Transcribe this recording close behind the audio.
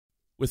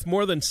With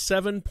more than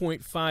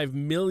 7.5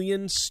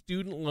 million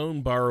student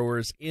loan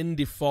borrowers in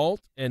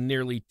default and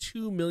nearly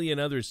 2 million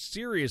others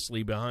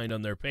seriously behind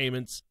on their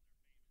payments,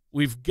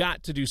 we've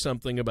got to do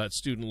something about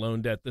student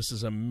loan debt. This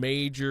is a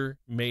major,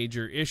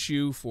 major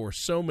issue for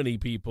so many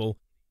people.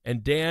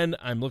 And Dan,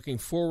 I'm looking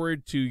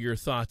forward to your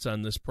thoughts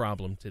on this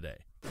problem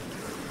today.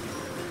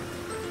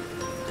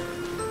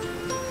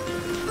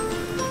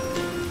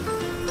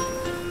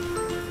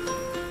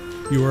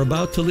 You are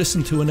about to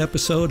listen to an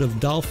episode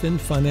of Dolphin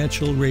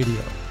Financial Radio.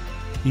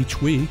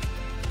 Each week,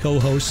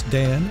 co-hosts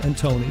Dan and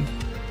Tony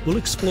will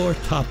explore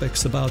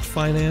topics about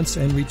finance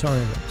and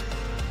retirement.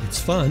 It's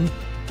fun,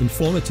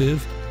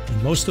 informative,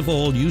 and most of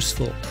all,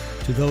 useful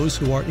to those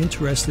who are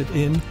interested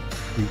in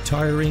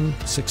retiring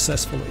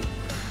successfully.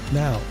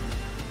 Now,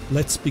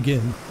 let's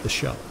begin the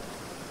show.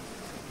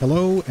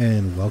 Hello,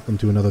 and welcome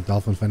to another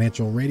Dolphin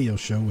Financial Radio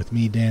show with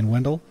me, Dan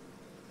Wendell,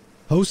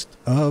 host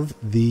of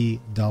the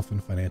Dolphin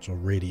Financial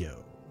Radio.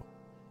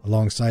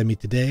 Alongside me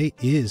today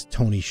is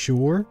Tony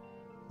Shore,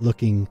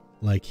 looking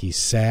like he's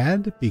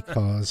sad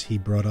because he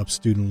brought up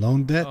student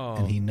loan debt,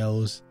 and he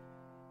knows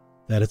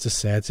that it's a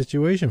sad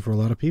situation for a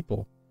lot of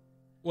people.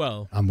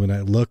 Well, I'm going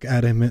to look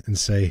at him and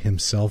say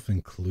himself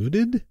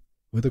included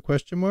with a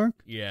question mark.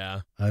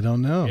 Yeah. I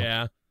don't know.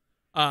 Yeah.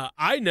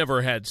 I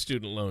never had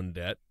student loan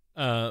debt.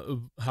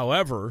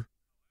 However,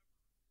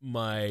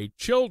 my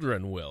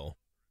children will.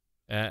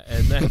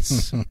 And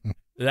that's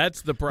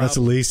that's the problem. That's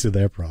the least of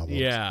their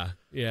problems.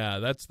 Yeah,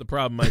 that's the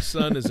problem. My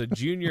son is a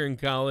junior in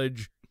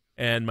college,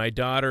 and my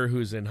daughter,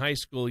 who's in high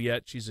school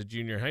yet, she's a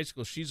junior in high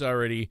school, she's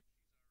already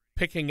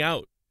picking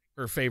out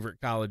her favorite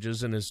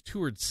colleges and has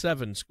toured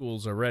 7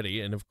 schools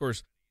already. And, of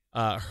course,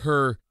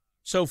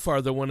 so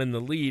far the one in the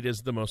lead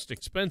is the most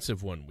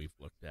expensive one we've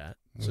looked at.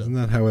 So. Isn't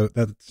that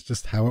that's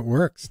just how it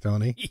works,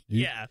 Tony?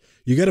 Yeah.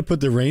 You got to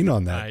put the rein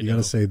on that. I You got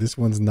to say this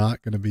one's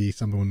not going to be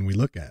something we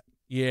look at.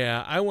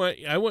 Yeah, I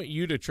want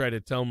you to try to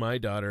tell my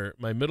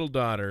middle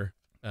daughter,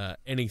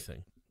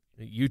 anything.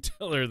 You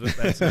tell her that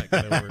that's not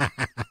going to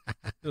work.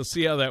 We'll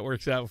see how that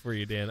works out for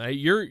you, Dan.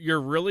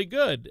 You're really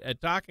good at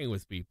talking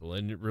with people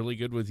and really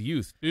good with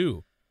youth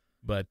too.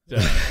 But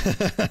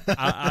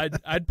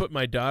I'd put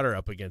my daughter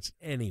up against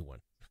anyone.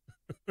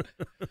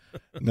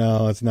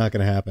 No, it's not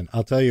going to happen.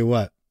 I'll tell you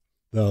what,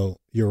 though.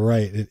 You're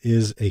right. It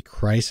is a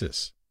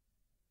crisis.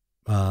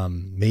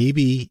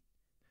 Maybe.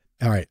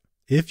 All right.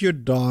 If your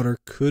daughter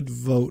could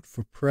vote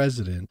for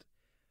president,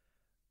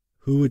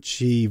 who would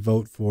she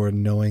vote for,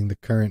 knowing the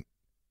current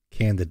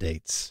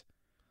candidates?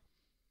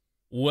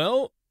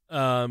 Well,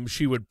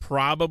 she would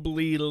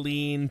probably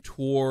lean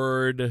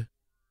toward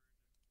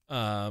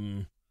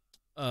one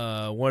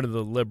of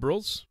the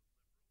liberals.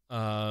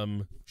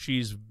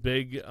 She's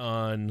big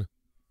on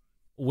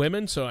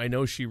women, so I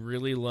know she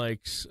really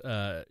likes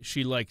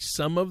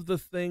some of the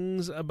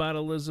things about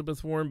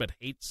Elizabeth Warren, but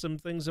hates some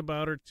things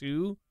about her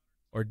too.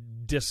 Or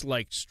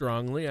dislike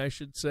strongly, I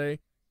should say.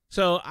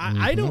 So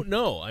I don't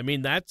know. I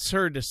mean, that's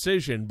her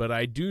decision, but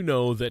I do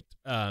know that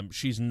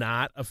she's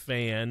not a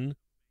fan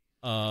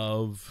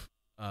of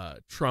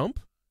Trump,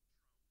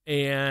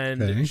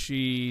 and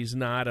she's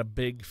not a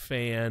big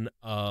fan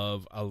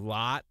of a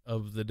lot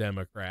of the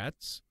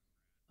Democrats.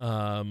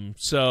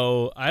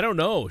 So I don't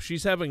know.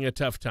 She's having a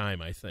tough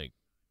time, I think.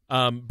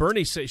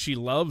 Bernie says she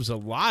loves a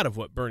lot of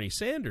what Bernie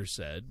Sanders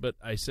said, but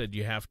I said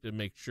you have to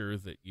make sure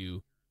that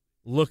you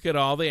look at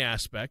all the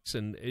aspects,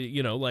 and,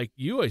 like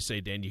you always say,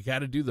 Dan, you got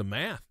to do the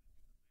math.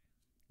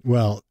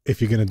 Well,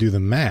 if you're going to do the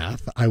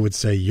math, I would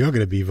say you're going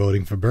to be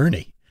voting for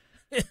Bernie.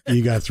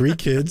 You got 3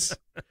 kids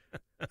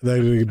that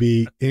are going to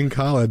be in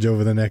college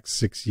over the next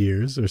 6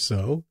 years or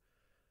so.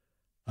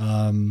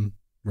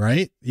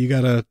 Right? You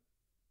got to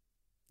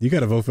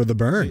vote for the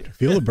burn.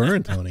 Feel the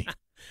burn, Tony.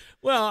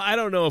 Well, I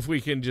don't know if we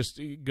can just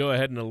go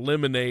ahead and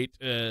eliminate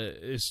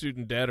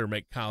student debt or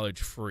make college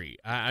free.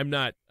 I'm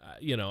not,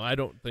 I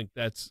don't think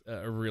that's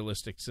a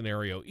realistic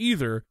scenario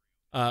either.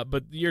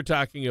 But you're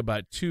talking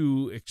about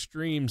 2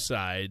 extreme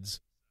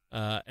sides,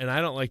 and I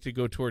don't like to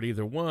go toward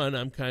either one.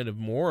 I'm kind of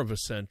more of a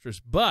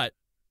centrist. But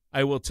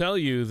I will tell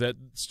you that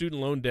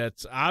student loan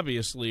debts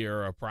obviously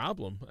are a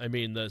problem. I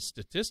mean, the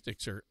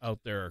statistics out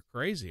there are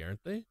crazy,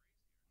 aren't they?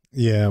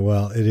 Yeah,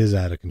 well, it is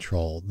out of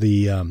control.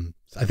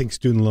 I think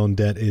student loan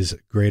debt is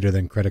greater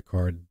than credit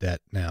card debt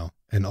now,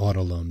 and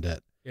auto loan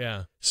debt.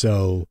 Yeah.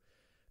 So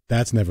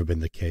that's never been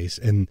the case.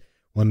 And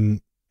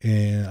when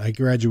I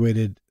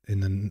graduated in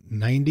the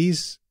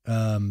 90s,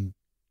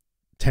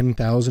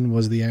 10,000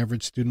 was the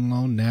average student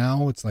loan.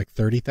 Now it's like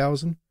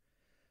 30,000.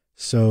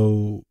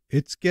 So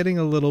it's getting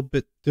a little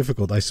bit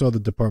difficult. I saw the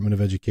Department of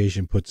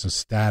Education put some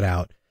stat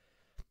out.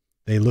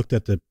 They looked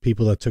at the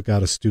people that took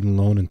out a student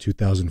loan in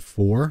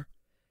 2004,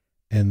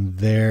 and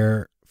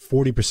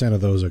 40%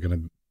 of those are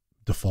going to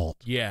default.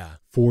 Yeah.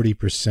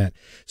 40%.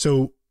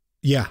 So,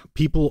 yeah,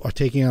 people are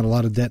taking out a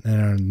lot of debt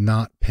and are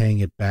not paying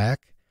it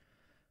back.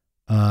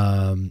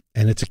 And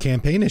it's a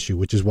campaign issue,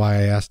 which is why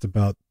I asked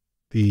about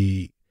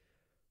who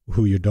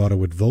your daughter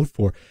would vote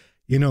for.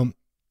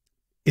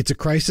 It's a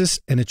crisis,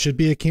 and it should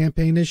be a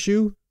campaign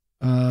issue.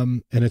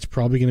 And it's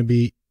probably going to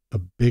be a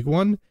big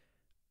one.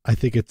 I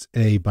think it's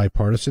a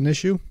bipartisan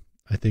issue.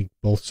 I think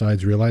both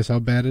sides realize how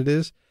bad it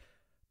is.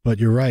 But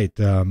you're right.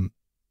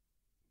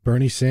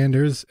 Bernie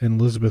Sanders and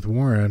Elizabeth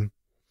Warren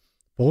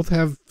both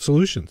have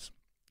solutions.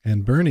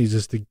 And Bernie's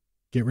is to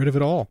get rid of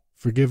it all.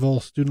 Forgive all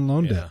student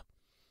loan debt.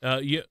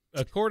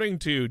 According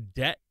to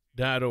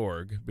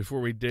debt.org,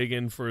 before we dig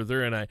in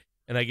further, and I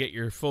get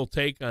your full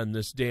take on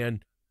this,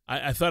 Dan,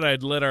 I thought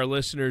I'd let our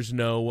listeners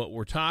know what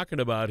we're talking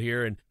about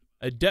here. And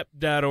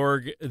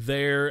debt.org,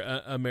 they're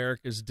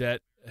America's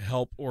debt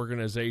help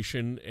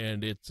organization,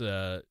 and it's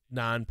a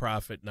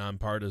nonprofit,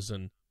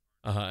 nonpartisan.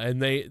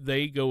 And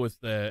they go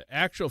with the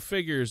actual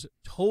figures.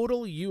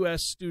 Total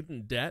U.S.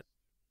 student debt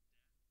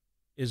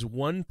is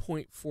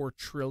 $1.4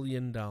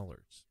 trillion.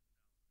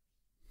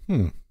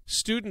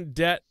 Student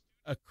debt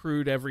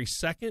accrued every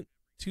second,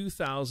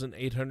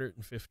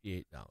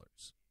 $2,858.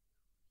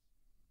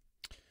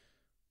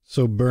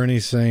 So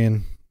Bernie's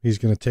saying he's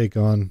going to take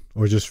on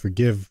or just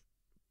forgive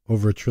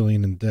over $1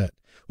 trillion in debt.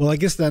 Well, I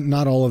guess that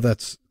not all of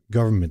that's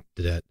government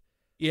debt.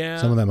 Yeah.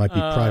 Some of that might be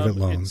private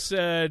loans. It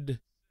said,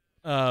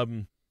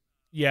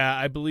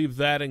 I believe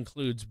that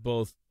includes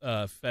both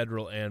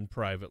federal and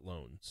private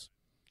loans.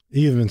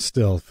 Even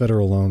still,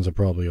 federal loans are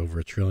probably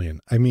over $1 trillion.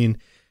 I mean,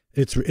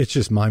 it's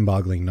just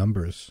mind-boggling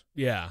numbers.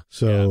 Yeah.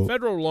 So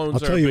federal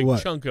loans are a big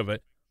chunk of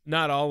it.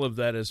 Not all of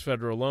that is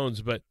federal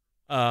loans, but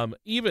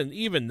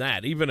even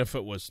that, even if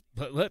it was,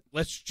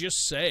 let's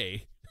just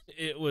say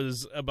it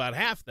was about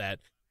half that,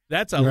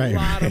 that's a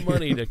lot of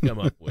money to come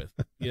up with.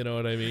 You know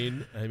what I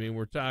mean? I mean,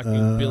 we're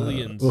talking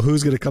billions. Well,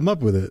 who's going to come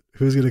up with it?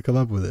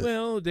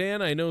 Well,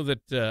 Dan, I know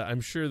that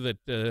I'm sure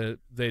that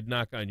they'd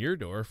knock on your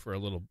door for a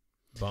little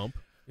bump.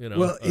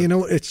 Well,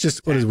 it's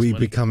just, what is we money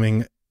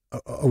becoming?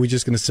 Are we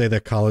just going to say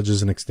that college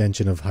is an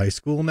extension of high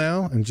school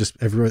now and just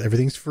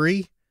everything's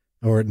free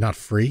or not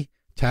free?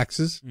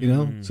 Taxes,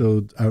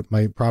 so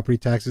my property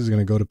taxes are going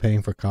to go to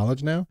paying for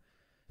college now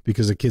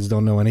because the kids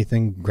don't know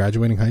anything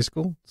graduating high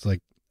school. It's like,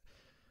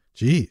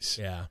 geez.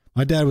 Yeah.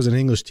 My dad was an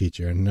English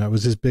teacher, and that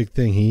was his big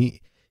thing.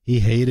 He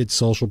hated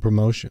social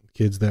promotion,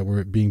 kids that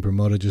were being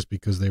promoted just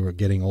because they were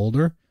getting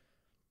older,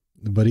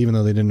 but even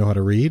though they didn't know how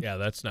to read. Yeah,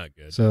 that's not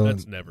good. So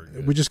that's never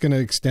good. We're just going to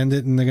extend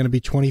it, and they're going to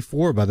be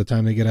 24 by the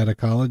time they get out of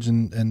college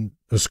and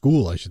a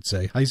school, I should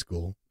say, high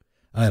school.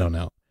 I don't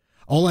know.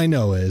 All I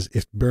know is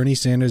if Bernie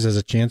Sanders has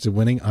a chance of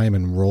winning, I am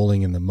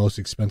enrolling in the most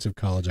expensive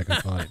college I can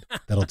find.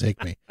 That'll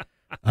take me.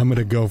 I'm going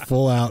to go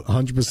full out,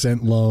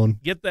 100% loan.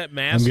 Get that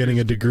master's. I'm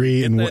getting a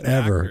degree in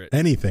whatever, doctorate.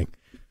 Anything.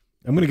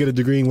 I'm going to get a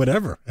degree in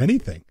whatever,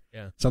 anything.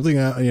 Yeah. Something,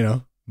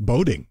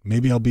 boating.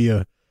 Maybe I'll be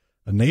a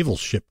naval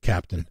ship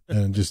captain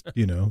and just,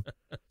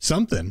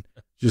 something.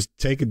 Just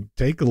take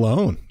a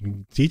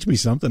loan. Teach me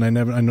something I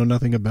know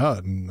nothing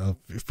about, and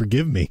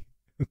forgive me.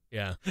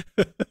 Yeah.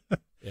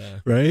 Yeah.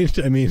 Right?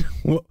 I mean,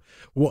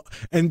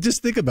 and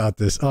just think about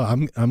this.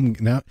 Oh, I'm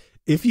now,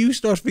 if you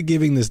start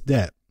forgiving this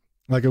debt,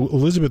 like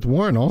Elizabeth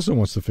Warren also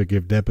wants to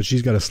forgive debt, but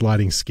she's got a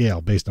sliding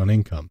scale based on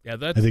income. Yeah,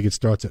 I think it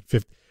starts at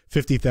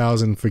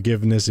 50,000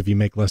 forgiveness if you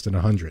make less than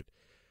 100.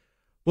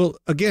 Well,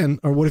 again,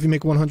 or what if you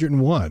make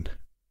 101?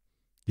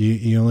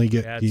 You only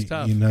get,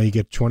 you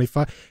get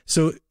 25.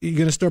 So you're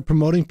going to start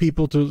promoting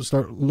people to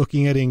start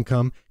looking at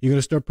income. You're going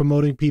to start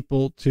promoting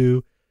people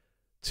to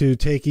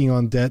taking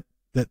on debt.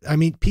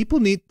 People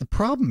need, the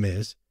problem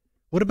is,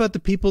 what about the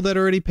people that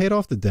already paid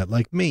off the debt,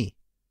 like me?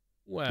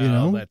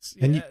 Well, that's,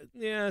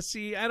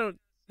 see,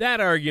 that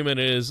argument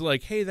is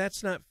like, hey,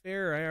 that's not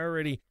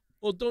fair.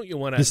 Don't you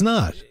want to? It's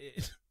not.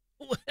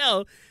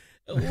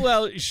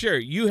 Well, sure,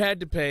 you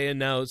had to pay, and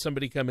now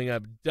somebody coming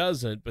up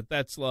doesn't, but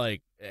that's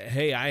like,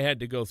 hey, I had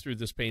to go through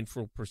this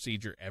painful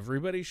procedure.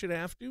 Everybody should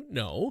have to?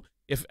 No.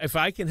 If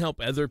I can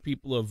help other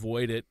people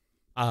avoid it,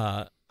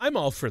 I'm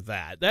all for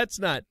that. That's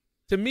not,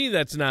 to me,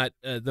 that's not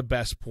the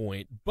best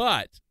point,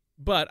 but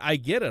I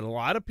get it. A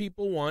lot of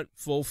people want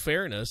full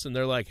fairness, and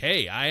they're like,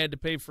 hey, I had to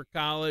pay for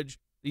college.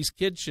 These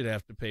kids should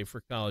have to pay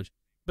for college.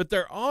 But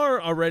there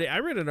are already, I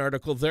read an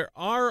article, there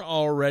are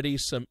already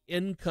some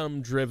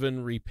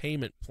income-driven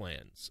repayment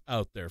plans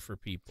out there for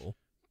people.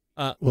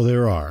 Well,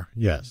 there are,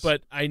 yes.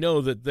 But I know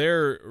that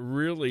they're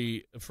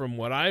really, from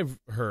what I've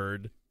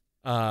heard,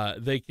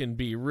 they can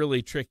be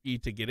really tricky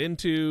to get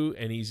into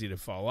and easy to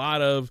fall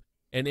out of,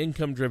 and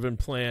income-driven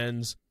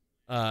plans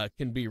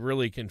can be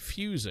really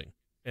confusing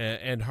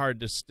and hard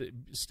to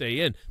stay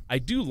in. I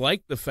do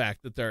like the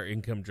fact that there are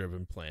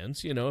income-driven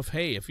plans.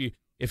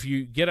 If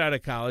you get out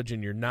of college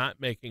and you're not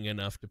making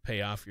enough to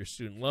pay off your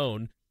student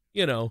loan,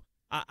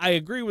 I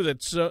agree with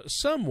it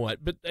somewhat.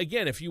 But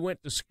again, if you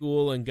went to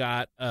school and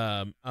got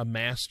a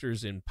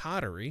master's in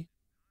pottery,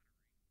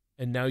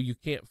 and now you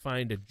can't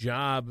find a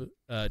job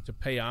to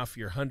pay off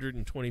your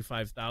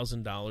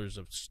 $125,000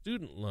 of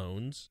student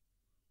loans,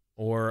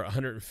 or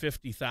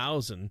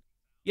 $150,000,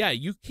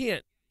 you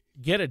can't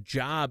get a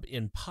job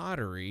in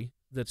pottery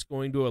that's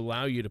going to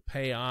allow you to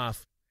pay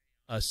off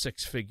a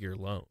six-figure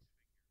loan.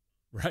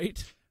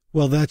 Right?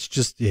 Well, that's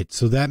just it.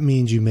 So that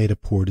means you made a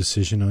poor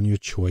decision on your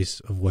choice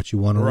of what you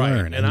want to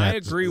learn. And I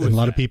agree with that. A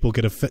lot of people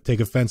take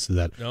offense to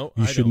that. No,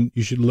 you shouldn't.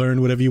 You should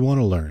learn whatever you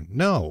want to learn.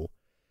 No,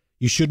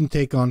 You shouldn't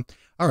take on,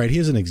 all right,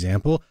 here's an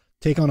example.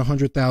 Take on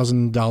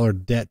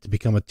 $100,000 debt to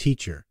become a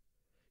teacher.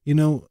 You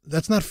know,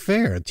 that's not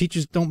fair.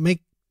 Teachers don't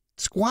make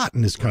squat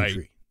in this country.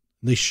 Right.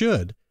 They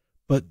should.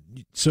 But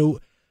so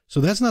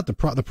that's not the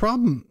problem. The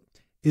problem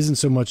isn't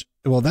so much,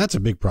 well, that's a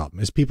big problem,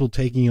 is people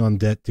taking on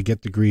debt to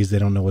get degrees. They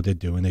don't know what they're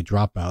doing. They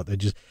drop out. They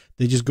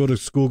just go to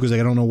school because they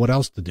don't know what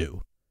else to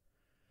do.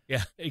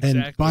 Yeah,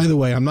 exactly. And by the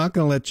way, I'm not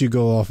going to let you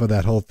go off of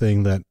that whole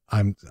thing that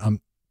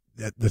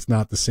that's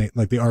not the same,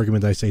 like the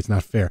argument I say it's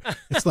not fair.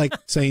 It's like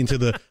saying to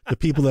the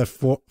people that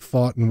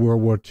fought in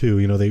World War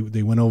II, you know,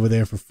 they went over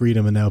there for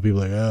freedom, and now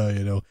people are like, oh,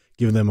 you know,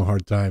 giving them a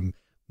hard time,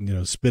 you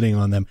know, spitting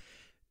on them.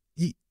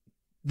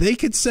 They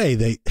could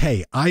say,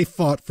 hey, I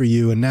fought for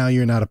you and now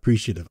you're not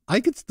appreciative. I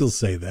could still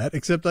say that,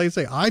 except I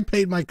say I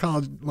paid my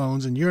college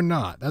loans and you're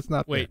not. That's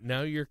not Wait, fair.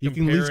 now you're You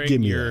comparing can at least give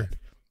me your that.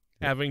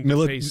 having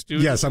to pay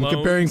student Yes, I'm loans?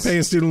 comparing paying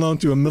a student loan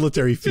to a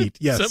military feat.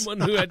 Yes.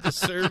 Someone who had to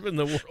serve in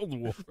the World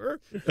War?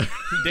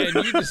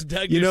 Dan, you just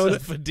dug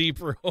yourself a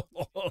deeper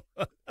hole.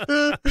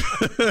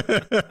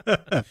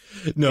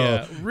 No,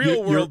 yeah,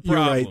 real world you're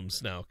right.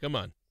 problems now. Come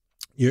on.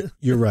 You're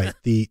right.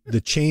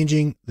 The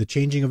changing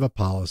of a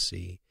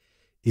policy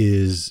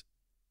is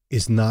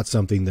not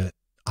something that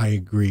I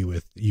agree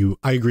with you.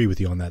 I agree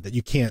with you on that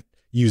you can't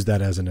use that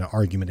as an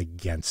argument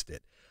against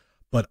it.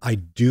 But I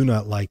do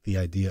not like the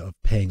idea of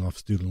paying off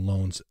student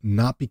loans,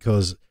 not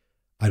because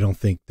I don't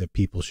think that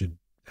people should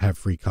have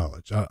free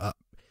college.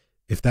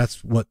 If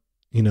that's what,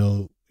 you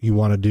know, you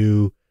want to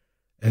do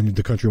and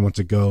the country wants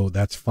to go,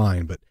 that's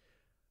fine. But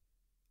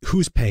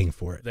who's paying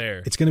for it?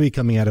 There. It's going to be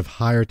coming out of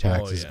higher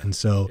taxes. Oh, yeah. And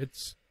so,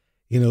 It's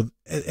you know,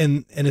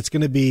 and it's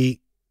going to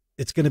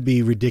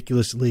be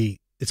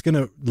ridiculously, it's going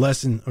to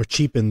lessen or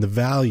cheapen the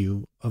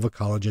value of a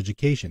college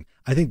education.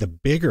 I think the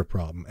bigger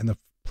problem and the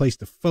place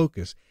to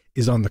focus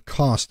is on the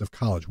cost of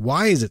college.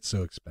 Why is it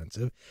so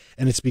expensive?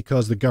 And it's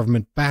because the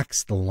government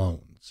backs the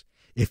loans.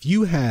 If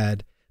you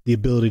had the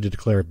ability to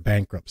declare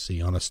bankruptcy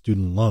on a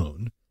student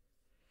loan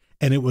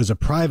and it was a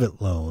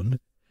private loan,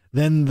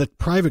 then the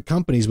private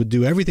companies would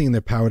do everything in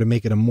their power to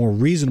make it a more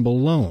reasonable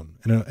loan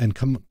and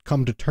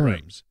come to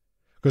terms.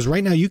 Because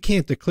right now you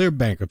can't declare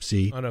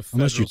bankruptcy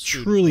unless you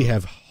truly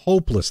have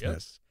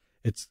hopelessness.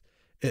 Yep.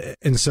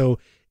 And so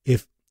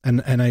if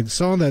and I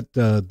saw that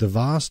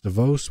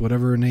DeVos,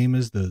 whatever her name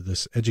is,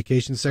 this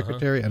education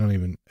secretary. I don't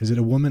even, is it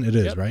a woman? It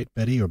is, right?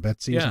 Betty or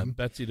Betsy? Yeah, or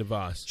Betsy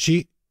DeVos.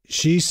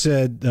 She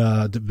said,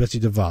 Betsy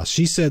DeVos,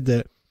 she said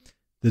that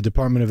the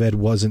Department of Ed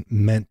wasn't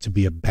meant to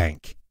be a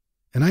bank.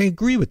 And I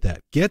agree with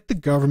that. Get the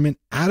government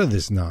out of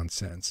this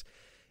nonsense.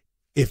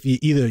 If you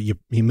either you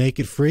make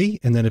it free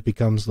and then it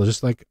becomes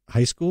just like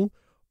high school,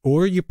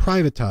 or you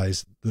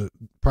privatize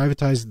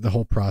the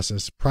whole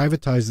process,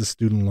 privatize the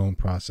student loan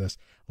process,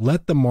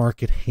 let the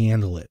market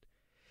handle it.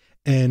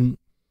 And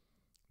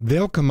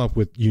they'll come up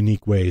with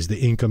unique ways, the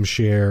income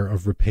share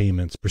of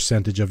repayments,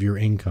 percentage of your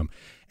income.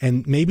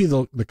 And maybe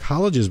the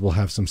colleges will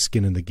have some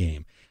skin in the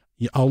game.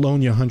 I'll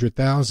loan you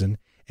 $100,000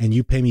 and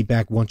you pay me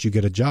back once you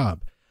get a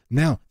job.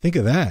 Now, think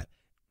of that.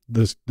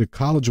 The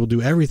college will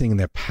do everything in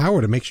their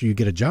power to make sure you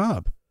get a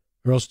job,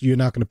 or else you're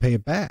not going to pay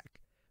it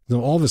back.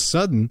 So all of a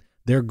sudden,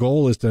 their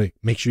goal is to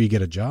make sure you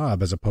get a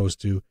job as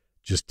opposed to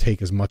just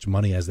take as much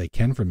money as they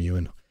can from you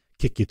and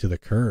kick you to the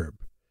curb.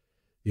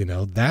 You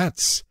know,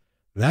 that's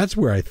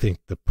where I think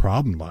the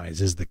problem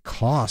lies, is the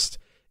cost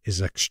is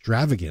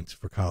extravagant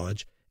for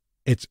college.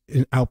 It's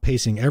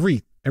outpacing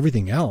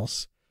everything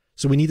else.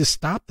 So we need to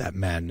stop that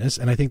madness.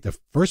 And I think the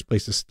first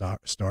place to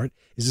start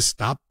is to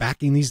stop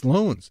backing these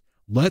loans.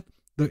 Let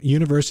the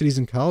universities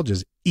and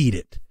colleges eat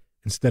it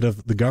instead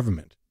of the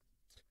government.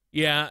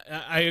 Yeah,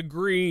 I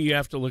agree. You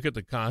have to look at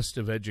the cost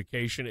of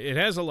education. It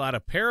has a lot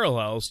of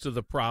parallels to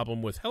the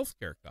problem with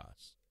healthcare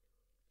costs.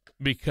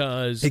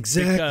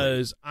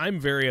 Because I'm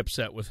very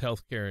upset with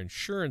healthcare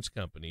insurance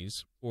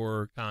companies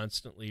for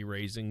constantly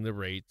raising the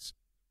rates,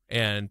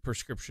 and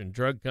prescription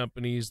drug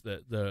companies,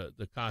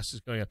 the cost is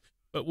going up.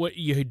 But what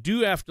you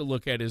do have to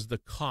look at is the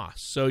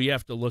cost. So you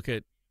have to look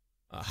at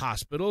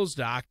hospitals,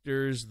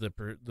 doctors, the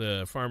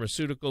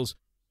pharmaceuticals.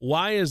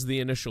 Why is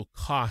the initial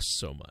cost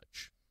so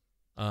much?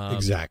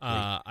 Exactly.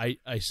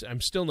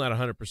 I'm still not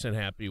 100%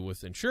 happy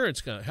with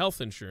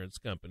health insurance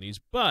companies,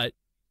 but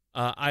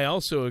I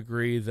also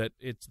agree that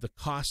it's the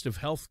cost of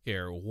health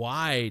care.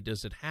 Why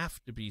does it have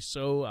to be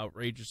so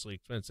outrageously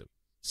expensive?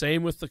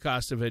 Same with the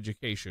cost of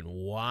education.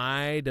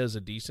 Why does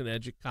a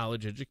decent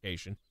college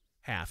education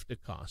have to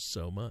cost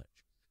so much?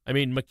 I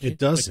mean, it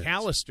doesn't.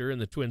 McAllister in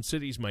the Twin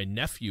Cities, my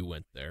nephew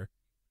went there,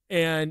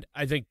 and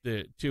I think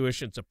the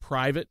tuition's a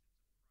private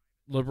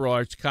liberal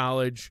arts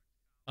college,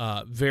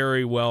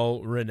 very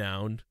well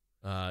renowned.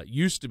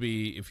 Used to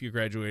be, if you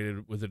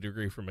graduated with a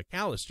degree from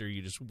McAllister,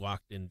 you just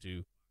walked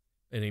into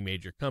any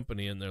major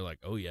company and they're like,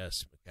 oh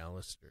yes,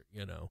 McAllister,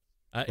 you know.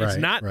 It's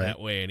not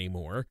that way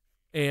anymore.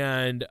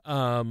 And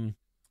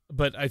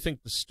but I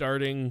think the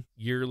starting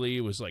yearly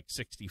was like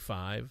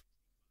 $65.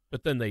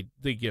 But then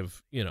they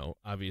give, you know,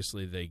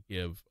 obviously they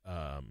give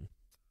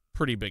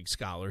pretty big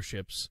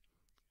scholarships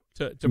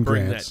to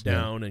bring that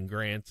down, and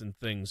grants and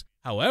things.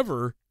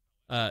 However,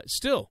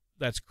 Still,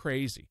 that's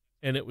crazy.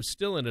 And it was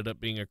still ended up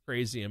being a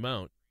crazy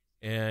amount.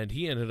 And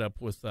he ended up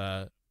with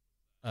a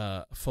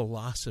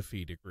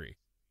philosophy degree.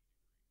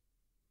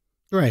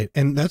 Right,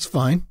 and that's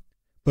fine.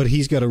 But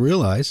he's got to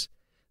realize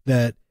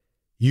that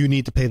you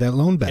need to pay that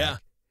loan back. Yeah.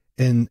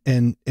 And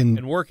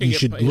working you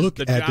should look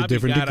at the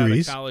different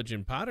degrees. Out of college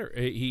in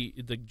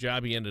the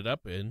job he ended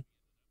up in,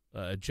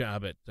 a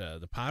job at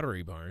the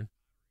Pottery Barn.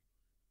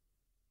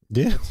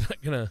 Yeah, it's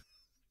not gonna.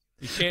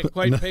 You can't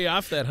quite pay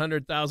off that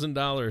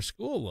 $100,000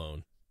 school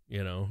loan,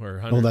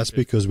 or well, that's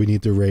because we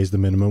need to raise the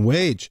minimum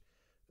wage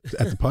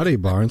at the Pottery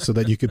Barn so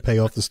that you could pay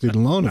off the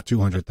student loan of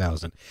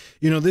 $200,000.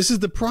 This is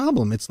the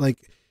problem. It's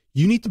like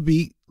you need to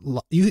be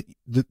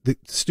the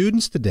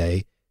students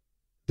today.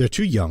 They're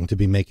too young to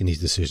be making these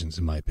decisions,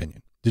 in my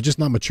opinion. They're just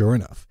not mature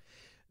enough,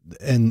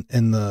 and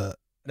they're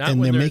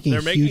making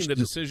the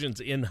decisions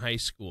in high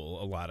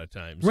school a lot of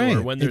times, right?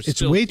 Or when they're it's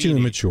still way teenagers. too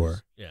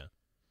immature. Yeah,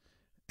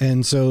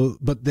 and so,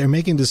 but they're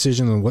making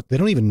decisions on what they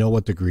don't even know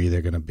what degree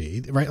they're going to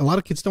be. Right? A lot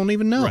of kids don't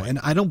even know, right. and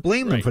I don't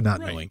blame them for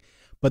not knowing.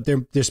 But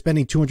they're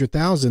spending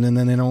 $200,000 and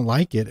then they don't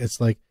like it. It's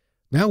like,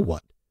 now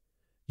what?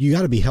 You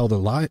got to be held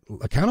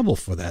accountable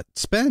for that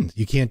spend.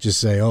 You can't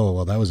just say, "Oh,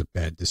 well, that was a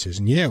bad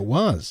decision." Yeah, it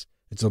was.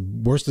 It's the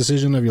worst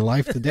decision of your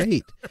life to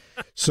date.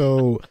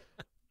 So,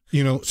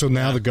 so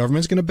now the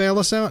government's going to bail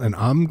us out and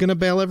I'm going to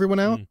bail everyone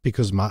out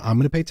because I'm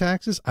going to pay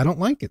taxes. I don't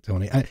like it,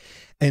 Tony.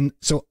 And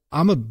so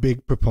I'm a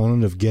big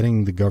proponent of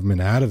getting the government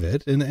out of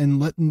it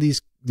and letting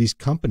these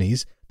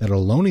companies that are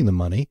loaning the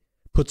money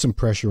put some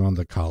pressure on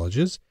the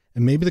colleges,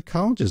 and maybe the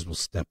colleges will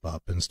step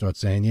up and start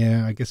saying,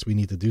 yeah, I guess we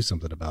need to do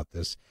something about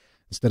this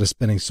instead of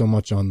spending so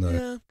much on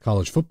the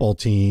college football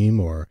team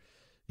or,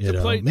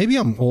 maybe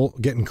I'm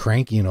getting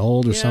cranky and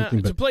old or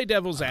something. But to play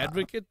devil's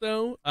advocate,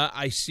 though,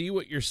 I see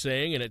what you're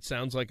saying, and it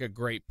sounds like a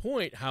great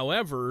point.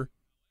 However,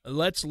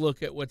 let's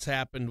look at what's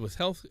happened with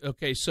health.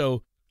 Okay,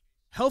 so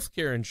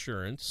healthcare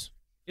insurance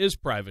is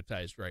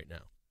privatized right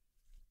now,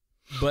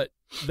 but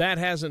that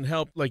hasn't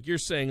helped. Like you're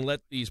saying,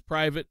 let these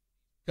private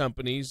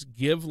companies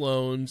give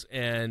loans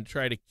and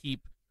try to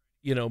keep,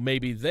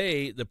 maybe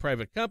the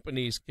private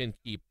companies can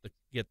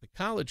get the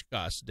college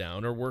costs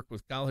down or work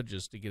with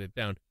colleges to get it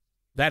down.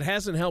 That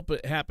hasn't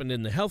happened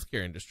in the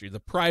healthcare industry. The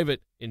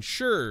private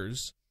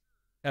insurers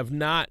have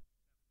not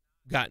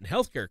gotten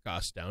healthcare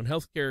costs down.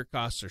 Healthcare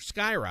costs are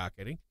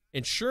skyrocketing.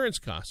 Insurance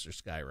costs are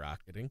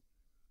skyrocketing.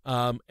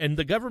 And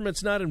the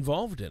government's not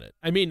involved in it.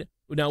 I mean,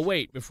 now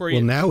wait, before you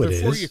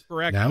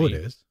correct me. It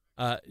is.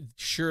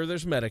 Sure,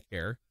 there's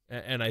Medicare,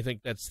 and I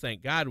think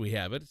thank God we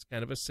have it. It's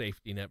kind of a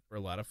safety net for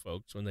a lot of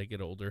folks when they get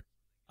older.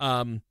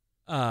 And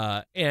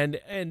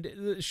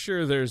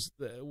sure, there's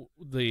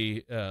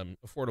the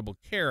Affordable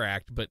Care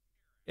Act, but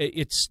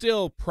it's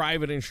still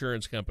private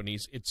insurance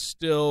companies. It's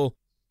still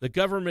the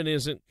government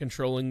isn't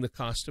controlling the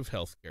cost of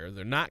health care.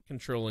 They're not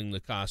controlling the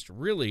cost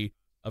really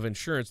of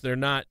insurance.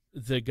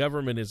 The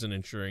government isn't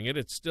insuring it.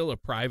 It's still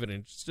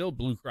still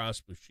Blue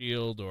Cross Blue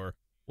Shield or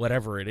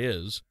whatever it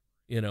is,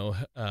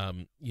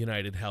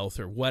 United Health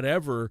or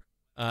whatever.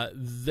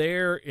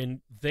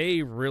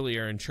 They really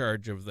are in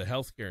charge of the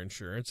healthcare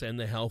insurance and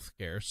the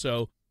healthcare.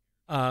 So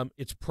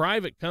it's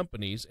private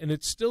companies, and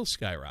it's still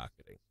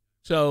skyrocketing.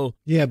 So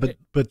yeah, but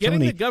getting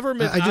Tony, the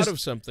government out of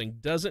something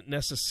doesn't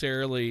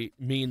necessarily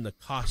mean the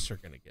costs are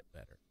going to get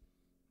better.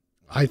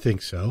 I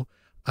think so.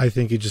 I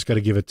think you just got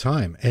to give it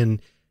time.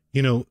 And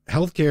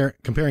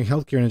comparing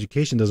healthcare and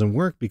education doesn't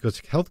work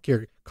because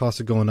healthcare costs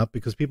are going up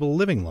because people are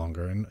living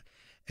longer,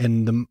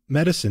 and the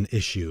medicine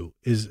issue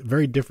is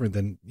very different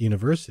than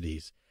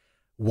universities.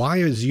 Why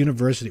is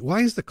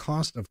the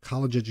cost of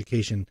college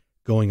education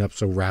going up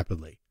so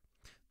rapidly?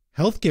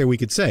 Healthcare, we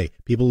could say,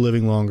 people are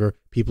living longer,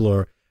 people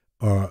are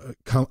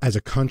as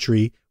a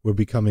country, we're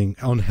becoming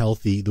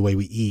unhealthy the way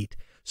we eat.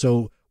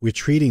 So we're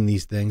treating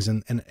these things,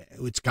 and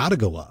it's got to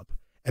go up.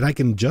 And I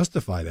can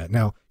justify that.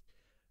 Now,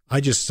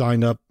 I just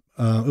signed up.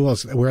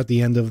 We're at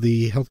the end of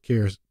the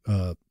healthcare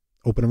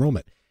open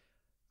enrollment.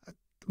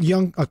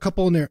 A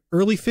couple in their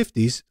early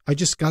 50s, I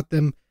just got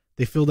them.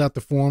 They filled out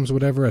the forms,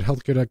 whatever, at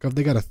healthcare.gov.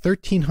 They got a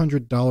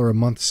 $1,300 a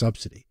month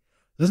subsidy.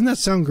 Doesn't that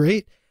sound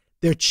great?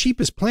 Their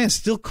cheapest plan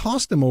still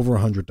cost them over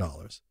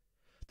 $100.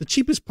 The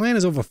cheapest plan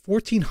is over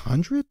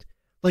 $1,400,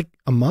 like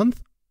a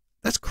month.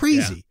 That's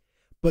crazy.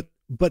 Yeah.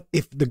 But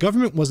if the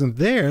government wasn't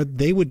there,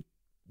 they would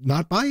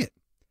not buy it.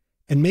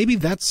 And maybe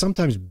that's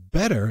sometimes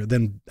better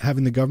than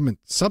having the government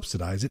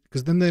subsidize it,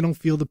 because then they don't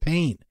feel the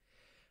pain.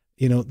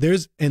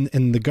 There's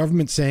and the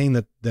government saying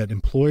that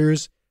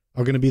employers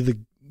are going to be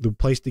the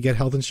place to get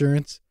health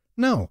insurance.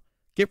 No,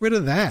 get rid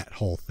of that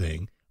whole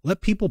thing.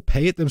 Let people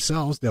pay it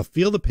themselves. They'll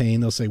feel the pain.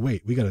 They'll say,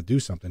 wait, we got to do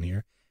something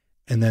here.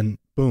 And then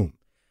boom,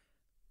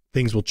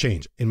 things will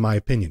change, in my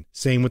opinion.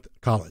 Same with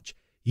college.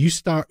 You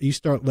start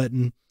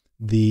letting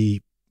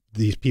these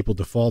people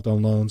default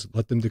on loans,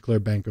 let them declare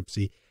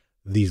bankruptcy.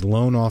 These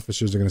loan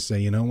officers are going to say,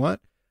 you know what?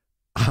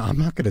 I'm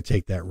not going to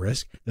take that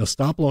risk. They'll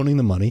stop loaning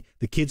the money.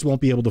 The kids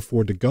won't be able to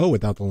afford to go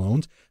without the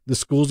loans. The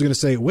schools are going to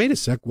say, wait a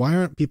sec, why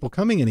aren't people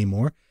coming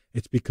anymore?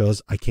 It's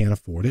because I can't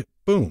afford it.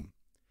 Boom.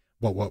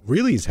 what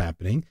really is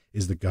happening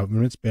is the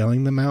government's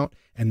bailing them out,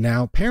 and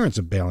now parents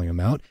are bailing them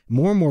out.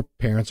 More and more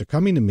parents are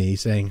coming to me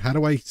saying, how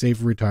do I save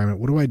for retirement?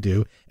 What do I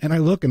do? And I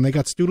look, and they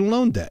got student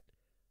loan debt.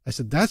 I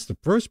said, that's the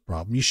first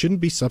problem. You shouldn't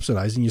be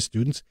subsidizing your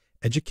student's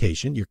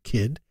education, your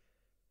kid,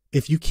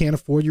 if you can't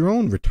afford your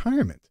own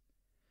retirement.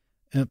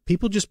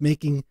 People just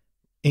making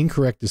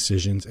incorrect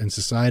decisions, and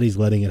society's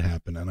letting it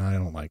happen, and I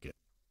don't like it.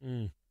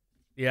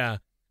 Yeah.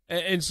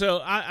 And so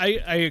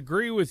I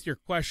agree with your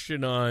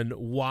question on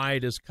why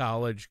does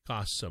college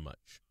cost so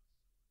much.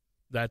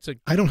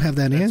 I don't have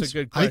that answer. That's a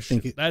good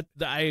question.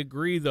 I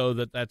agree, though,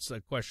 that that's a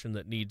question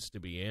that needs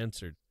to be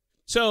answered.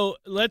 So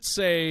let's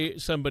say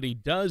somebody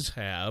does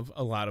have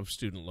a lot of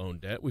student loan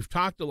debt. We've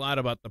talked a lot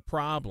about the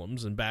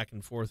problems and back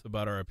and forth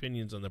about our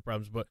opinions on the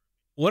problems, but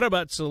what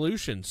about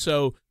solutions?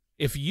 So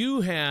if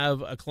you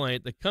have a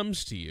client that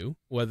comes to you,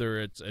 whether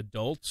it's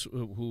adults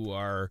who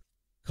are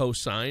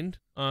co-signed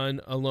on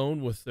a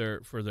loan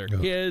for their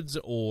kids,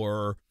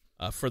 or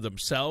for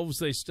themselves,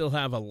 they still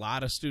have a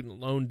lot of student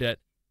loan debt.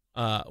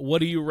 What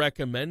do you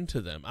recommend to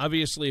them?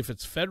 Obviously, if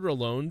it's federal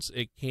loans,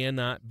 it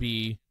cannot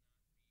be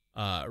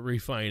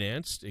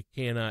refinanced. It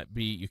cannot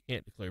be. You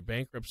can't declare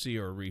bankruptcy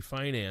or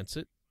refinance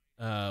it.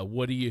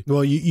 What do you?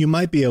 Well, you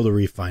might be able to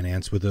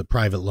refinance with a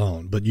private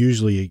loan, but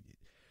usually,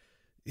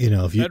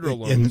 if you federal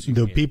loans, and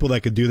the people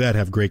that could do that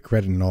have great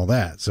credit and all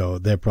that, so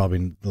they're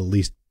probably the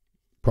least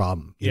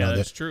problem.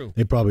 That's true.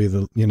 They probably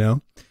the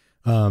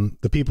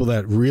people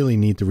that really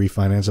need to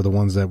refinance are the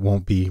ones that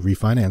won't be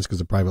refinanced because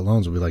the private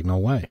loans will be like, no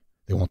way,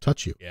 they won't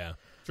touch you. Yeah,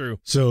 true.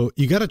 So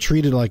you got to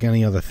treat it like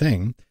any other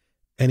thing,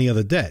 any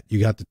other debt. You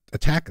got to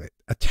attack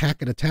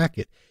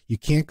it. You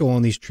can't go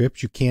on these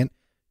trips. You can't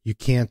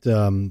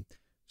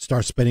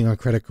start spending on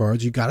credit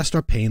cards. You got to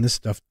start paying this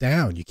stuff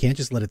down. You can't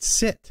just let it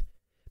sit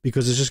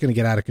because it's just going to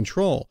get out of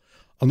control.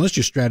 Unless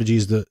your strategy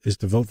is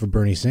to vote for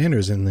Bernie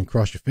Sanders and then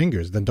cross your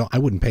fingers, then I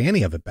wouldn't pay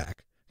any of it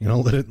back.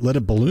 Let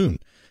it balloon,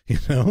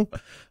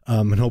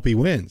 and hope he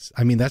wins.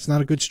 I mean, that's not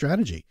a good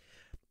strategy.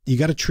 You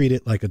got to treat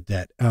it like a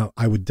debt.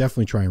 I would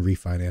definitely try and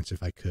refinance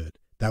if I could.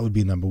 That would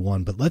be number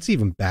one. But let's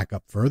even back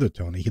up further,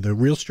 Tony. The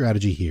real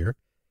strategy here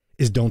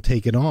is don't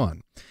take it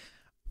on.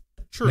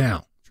 True.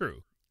 Now,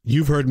 true.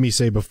 You've heard me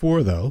say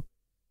before, though,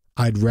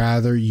 I'd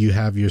rather you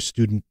have your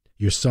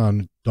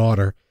son,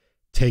 daughter,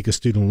 take a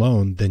student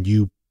loan than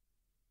you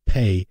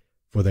pay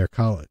for their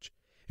college.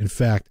 In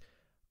fact,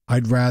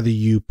 I'd rather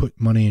you put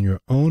money in your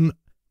own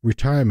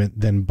retirement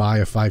than buy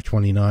a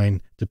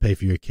 529 to pay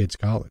for your kid's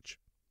college.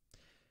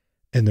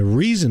 And the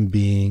reason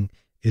being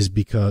is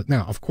because,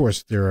 now, of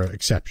course, there are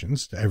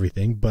exceptions to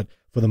everything, but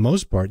for the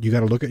most part, you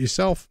got to look at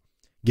yourself,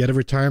 get a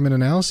retirement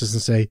analysis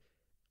and say,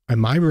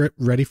 am I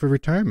ready for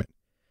retirement?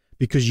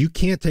 Because you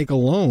can't take a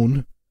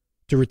loan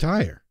to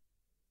retire.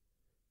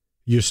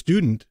 Your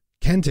student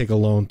can take a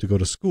loan to go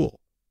to school.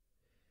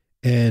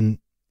 And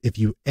if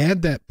you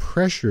add that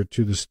pressure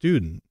to the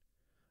student,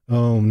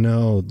 oh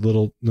no,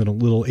 little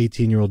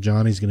 18-year-old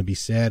Johnny's going to be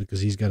sad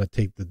because he's got to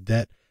take the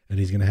debt, and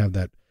he's going to have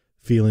that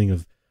feeling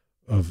of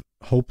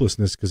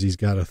hopelessness because he's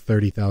got a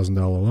 $30,000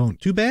 loan.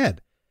 Too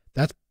bad.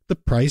 That's the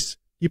price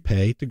you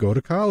pay to go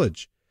to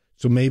college.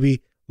 So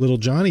maybe little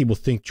Johnny will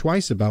think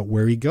twice about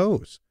where he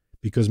goes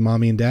because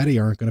mommy and daddy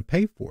aren't going to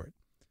pay for it.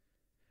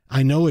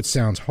 I know it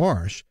sounds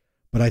harsh,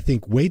 but I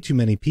think way too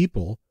many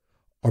people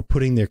are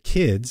putting their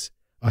kids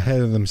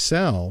ahead of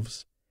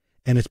themselves,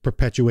 and it's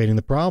perpetuating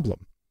the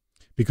problem.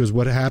 Because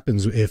what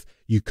happens if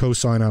you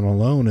co-sign on a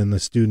loan and the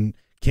student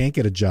can't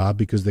get a job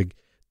because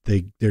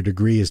their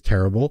degree is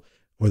terrible,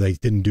 or they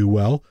didn't do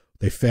well,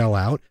 they fail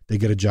out, they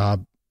get a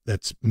job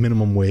that's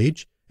minimum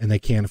wage, and they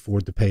can't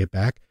afford to pay it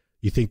back?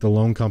 You think the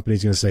loan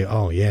company's going to say,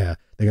 oh, yeah,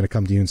 they're going to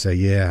come to you and say,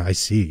 yeah, I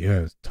see,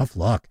 yeah, tough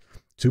luck.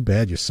 Too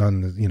bad your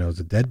son, is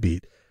a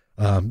deadbeat.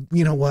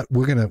 You know what?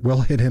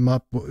 We'll hit him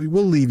up.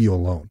 We'll leave you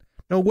alone.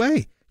 No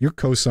way. You're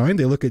co-signed.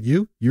 They look at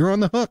you. You're on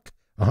the hook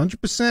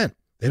 100%.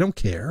 They don't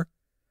care.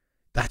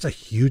 That's a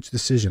huge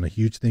decision, a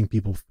huge thing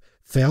people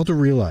fail to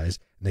realize,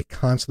 and they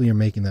constantly are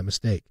making that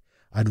mistake.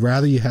 I'd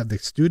rather you have the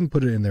student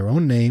put it in their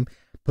own name,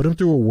 put them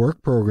through a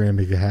work program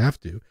if you have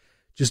to.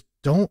 Just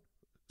don't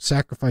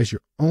sacrifice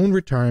your own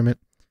retirement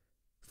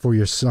for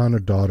your son or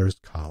daughter's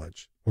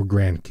college or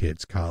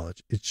grandkids'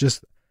 college. It's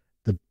just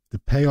the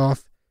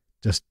payoff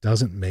just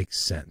doesn't make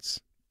sense.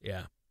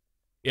 Yeah.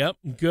 Yep,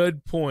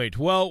 good point.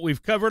 Well,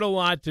 we've covered a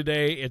lot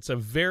today. It's a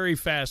very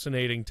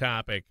fascinating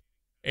topic.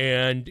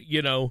 And,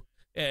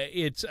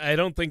 I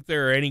don't think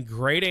there are any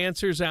great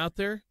answers out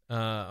there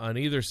on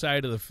either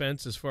side of the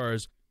fence as far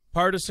as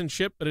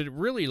partisanship, but it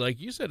really, like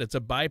you said, it's a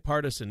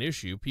bipartisan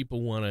issue.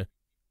 People want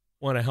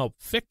to help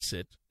fix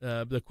it.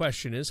 The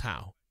question is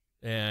how.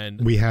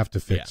 And we have to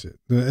fix it.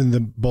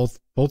 And both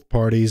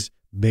parties,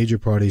 major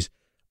parties,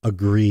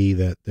 agree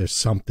that there's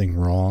something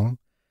wrong.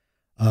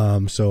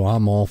 So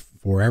I'm all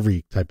for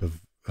every type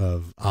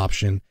of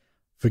option.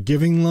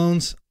 Forgiving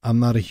loans, I'm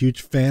not a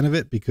huge fan of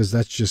it because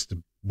that's just a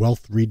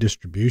wealth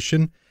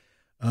redistribution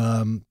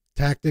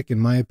tactic, in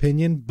my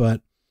opinion.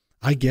 But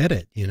I get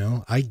it.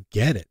 I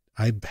get it.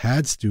 I've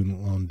had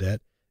student loan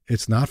debt.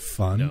 It's not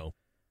fun. No.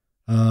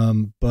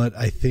 But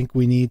I think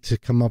we need to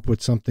come up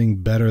with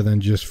something better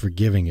than just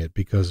forgiving it,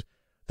 because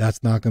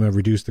that's not going to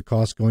reduce the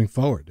cost going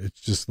forward.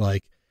 It's just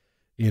like,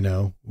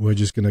 we're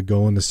just going to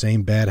go in the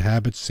same bad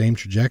habits, same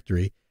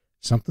trajectory.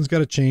 Something's got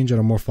to change at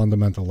a more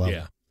fundamental level.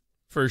 Yeah,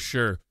 for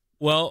sure.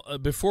 Well,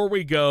 before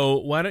we go,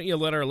 why don't you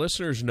let our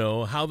listeners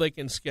know how they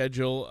can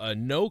schedule a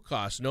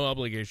no-cost,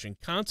 no-obligation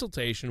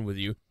consultation with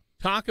you,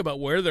 talk about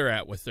where they're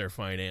at with their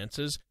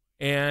finances,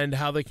 and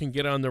how they can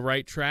get on the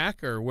right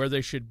track or where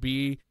they should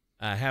be,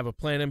 have a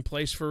plan in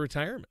place for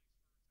retirement.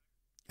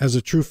 As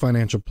a true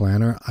financial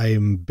planner, I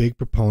am a big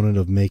proponent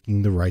of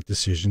making the right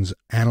decisions,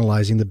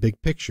 analyzing the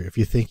big picture. If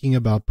you're thinking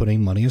about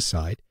putting money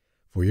aside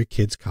for your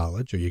kids'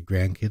 college or your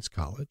grandkids'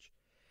 college,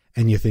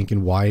 and you're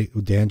thinking, why,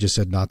 Dan just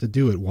said not to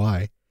do it,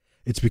 why?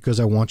 It's because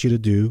I want you to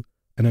do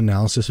an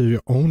analysis of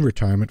your own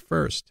retirement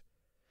first.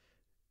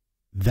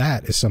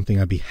 That is something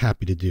I'd be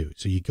happy to do.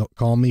 So you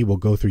call me, we'll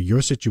go through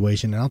your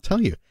situation, and I'll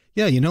tell you,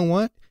 yeah, you know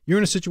what? You're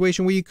in a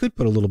situation where you could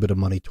put a little bit of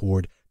money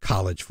toward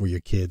college for your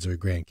kids or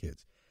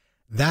grandkids.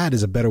 That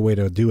is a better way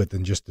to do it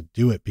than just to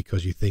do it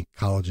because you think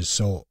college is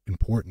so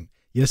important.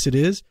 Yes, it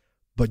is,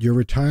 but your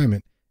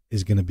retirement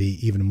is going to be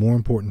even more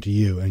important to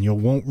you, and you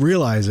won't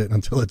realize it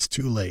until it's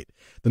too late.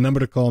 The number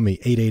to call me,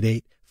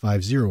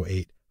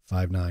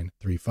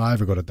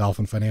 888-508-5935, or go to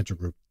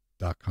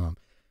dolphinfinancialgroup.com.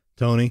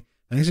 Tony,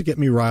 thanks for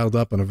getting me riled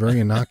up on a very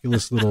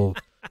innocuous little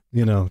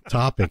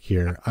topic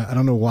here. I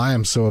don't know why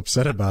I'm so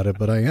upset about it,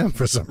 but I am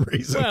for some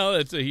reason. Well,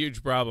 it's a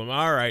huge problem.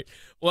 All right.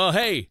 Well,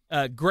 hey,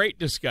 great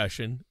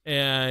discussion,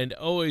 and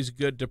always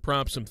good to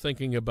prompt some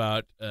thinking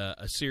about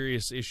a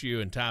serious issue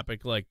and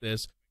topic like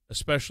this,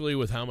 especially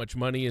with how much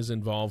money is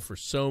involved for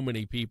so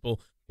many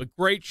people. But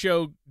great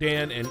show,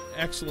 Dan, and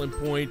excellent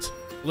points.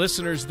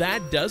 Listeners,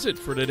 that does it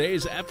for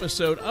today's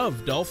episode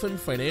of Dolphin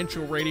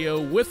Financial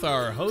Radio with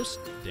our host,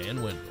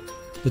 Dan Wendell.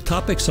 The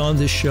topics on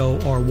this show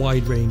are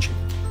wide-ranging,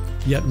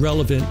 yet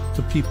relevant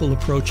to people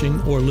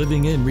approaching or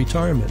living in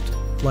retirement,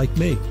 like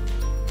me.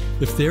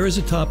 If there is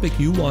a topic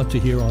you want to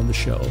hear on the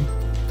show,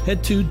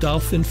 head to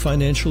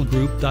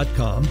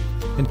dolphinfinancialgroup.com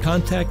and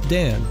contact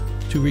Dan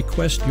to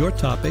request your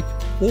topic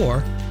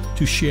or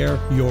to share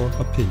your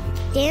opinion.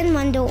 Dan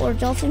Wendell or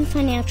Dolphin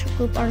Financial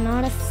Group are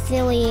not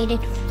affiliated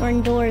or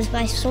endorsed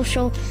by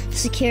Social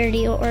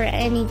Security or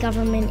any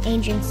government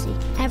agency.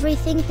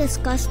 Everything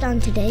discussed on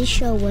today's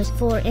show was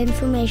for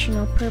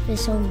informational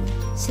purpose only.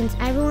 Since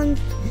everyone's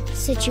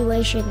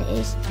situation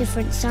is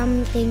different,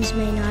 some things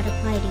may not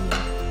apply to you.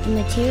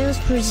 The materials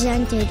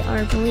presented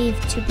are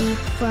believed to be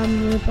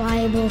from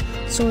reliable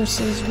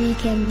sources. We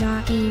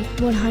cannot be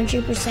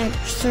 100%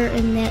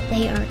 certain that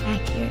they are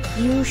accurate.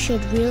 You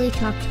should really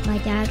talk to my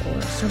dad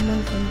or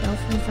someone from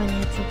Dolphin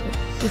Financial Group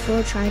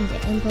before trying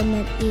to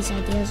implement these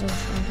ideas or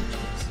strategies.